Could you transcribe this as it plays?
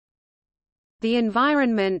The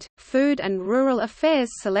Environment, Food and Rural Affairs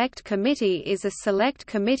Select Committee is a select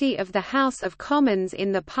committee of the House of Commons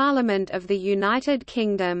in the Parliament of the United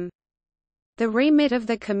Kingdom. The remit of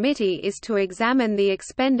the committee is to examine the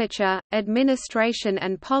expenditure, administration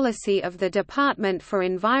and policy of the Department for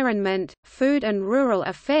Environment, Food and Rural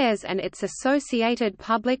Affairs and its associated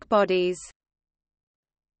public bodies.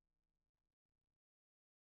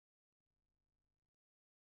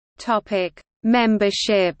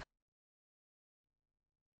 Membership.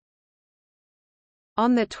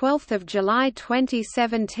 On 12 July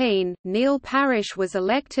 2017, Neil Parish was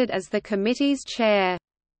elected as the committee's chair.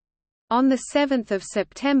 On 7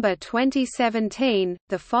 September 2017,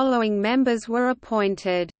 the following members were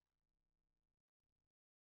appointed.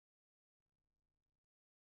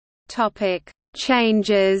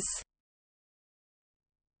 Changes.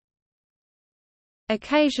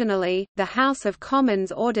 Occasionally, the House of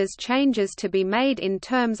Commons orders changes to be made in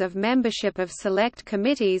terms of membership of select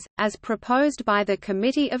committees, as proposed by the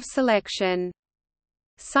Committee of Selection.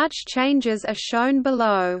 Such changes are shown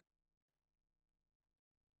below.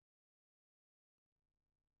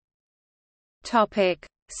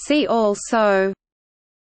 See also: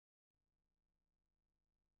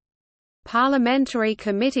 Parliamentary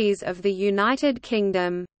Committees of the United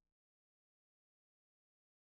Kingdom.